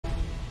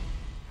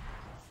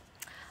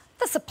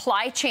The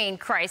supply chain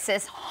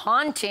crisis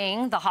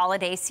haunting the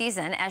holiday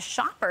season as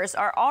shoppers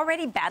are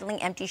already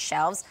battling empty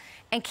shelves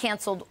and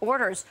canceled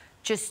orders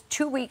just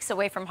 2 weeks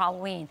away from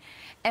Halloween.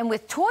 And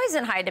with toys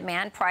in high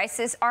demand,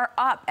 prices are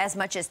up as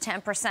much as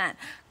 10%,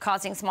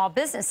 causing small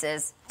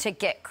businesses to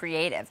get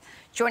creative.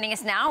 Joining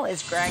us now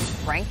is Greg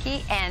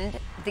Reinke, and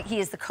he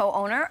is the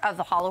co-owner of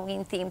the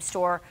Halloween-themed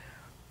store.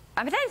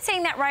 Am I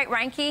saying that right,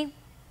 Reinke?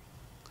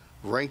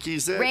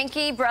 Reinke's it.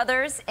 Reinke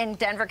Brothers in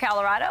Denver,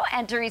 Colorado,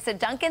 and Theresa,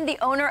 Duncan, the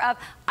owner of,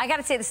 I got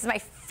to say, this is my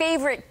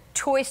favorite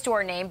toy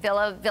store name,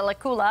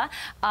 Villekulla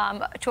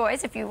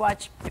Toys. If you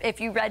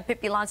read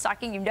Pippi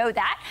Longstocking, you know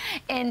that.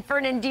 In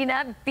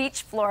Fernandina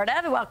Beach,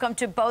 Florida. Welcome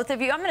to both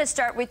of you. I'm going to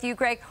start with you,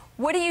 Greg.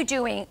 What are you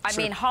doing? I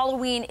mean,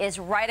 Halloween is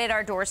right at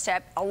our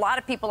doorstep. A lot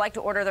of people like to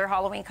order their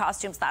Halloween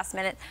costumes last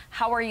minute.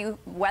 How are you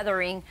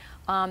weathering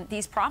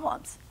these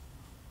problems?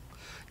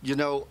 You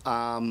know,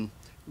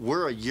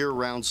 we're a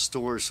year-round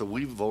store, so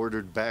we've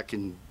ordered back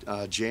in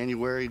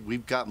January.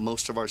 We've got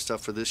most of our stuff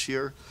for this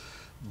year,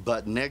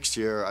 but next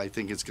year I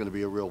think it's going to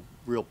be a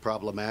real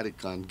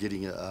problematic on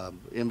getting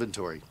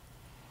inventory.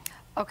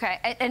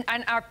 Okay,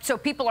 so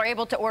people are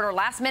able to order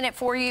last minute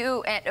for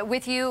you,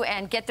 with you,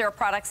 and get their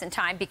products in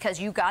time because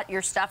you got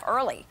your stuff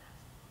early.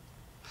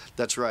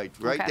 That's right.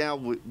 Right now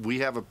we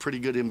have a pretty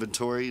good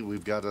inventory.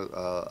 We've got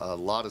a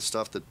lot of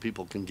stuff that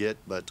people can get,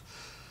 but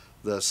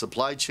the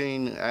supply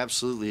chain,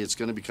 absolutely, it's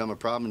going to become a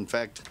problem. In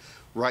fact,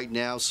 right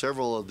now,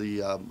 several of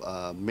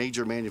the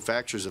major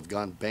manufacturers have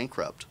gone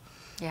bankrupt.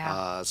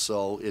 Yeah.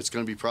 So it's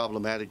going to be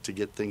problematic to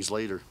get things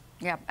later.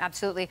 Yeah,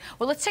 absolutely.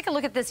 Well, let's take a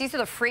look at this. These are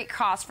the freight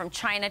costs from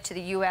China to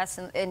the U.S.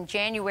 In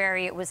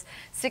January, it was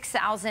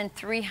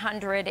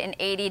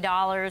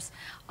 $6,380.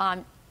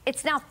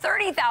 It's now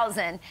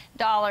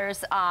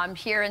 $30,000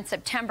 here in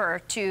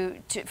September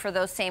for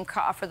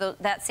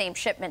that same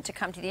shipment to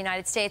come to the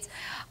United States.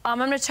 I'm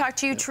going to talk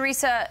to you,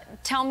 Theresa.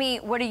 Tell me,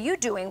 what are you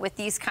doing with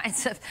these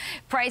kinds of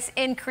price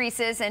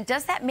increases, and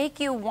does that make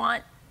you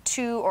want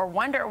to or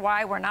wonder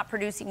why we're not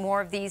producing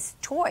more of these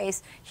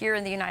toys here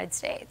in the United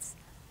States?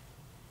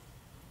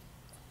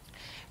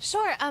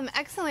 Sure.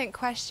 Excellent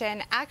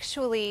question.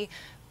 Actually,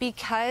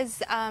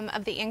 because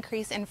of the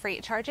increase in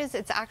freight charges,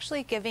 it's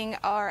actually giving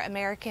our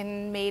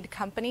American-made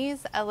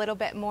companies a little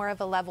bit more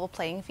of a level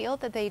playing field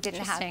that they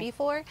didn't have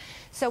before.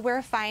 So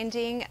we're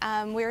finding,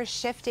 we're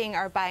shifting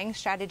our buying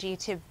strategy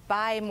to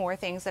buy more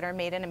things that are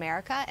made in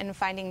America and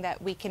finding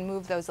that we can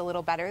move those a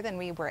little better than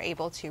we were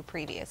able to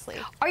previously.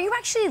 Are you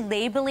actually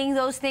labeling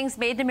those things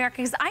made in America?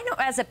 Because I know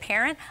as a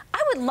parent,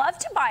 I would love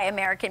to buy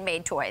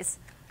American-made toys.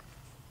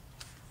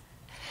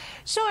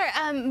 Sure.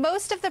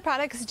 Most of the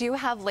products do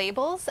have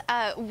labels.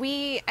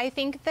 I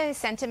think the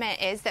sentiment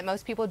is that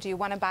most people do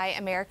want to buy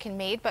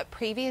American-made, but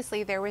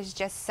previously there was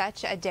just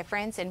such a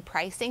difference in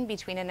pricing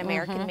between an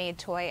American-made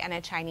toy and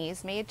a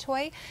Chinese-made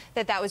toy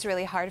that was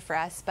really hard for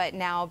us. But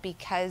now,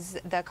 because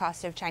the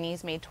cost of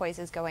Chinese-made toys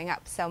is going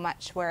up so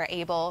much, we're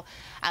able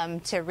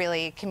to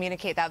really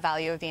communicate that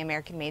value of the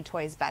American-made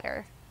toys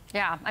better.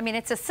 Yeah, I mean,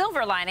 it's a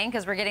silver lining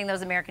because we're getting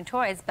those American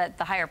toys, but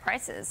the higher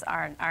prices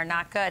are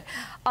not good.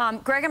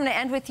 Greg, I'm going to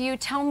end with you.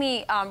 Tell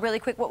me really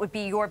quick, what would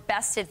be your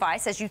best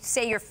advice? As you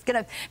say you're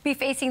going to be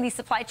facing these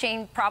supply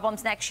chain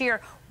problems next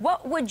year,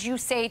 what would you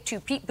say to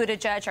Pete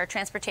Buttigieg, our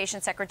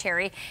transportation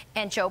secretary,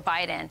 and Joe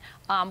Biden?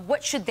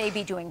 What should they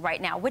be doing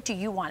right now? What do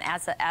you want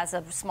as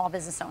a small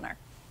business owner?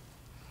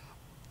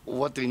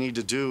 What they need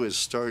to do is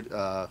start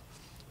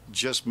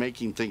just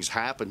making things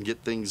happen, get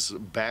things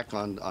back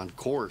on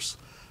course.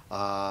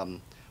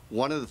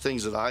 One of the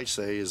things that I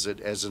say is that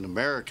as an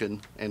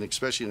American, and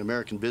especially an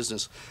American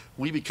business,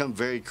 we become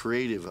very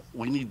creative.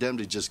 We need them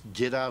to just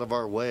get out of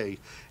our way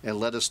and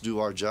let us do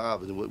our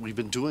job. And we've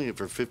been doing it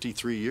for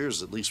 53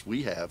 years, at least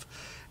we have.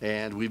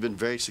 And we've been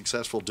very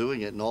successful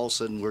doing it. And all of a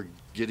sudden we're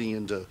getting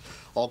into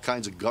all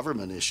kinds of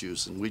government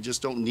issues, and we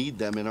just don't need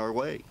them in our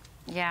way.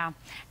 Yeah,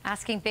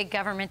 asking big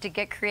government to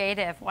get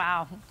creative.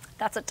 Wow,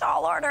 that's a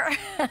tall order.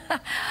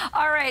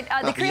 All right,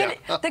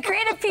 the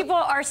creative people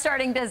are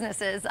starting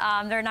businesses.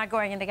 They're not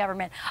going into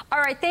government. All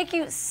right, thank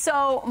you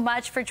so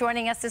much for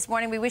joining us this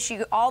morning. We wish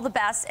you all the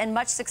best and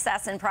much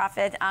success and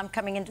profit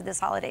coming into this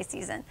holiday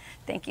season.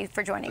 Thank you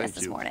for joining us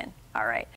this morning. All right.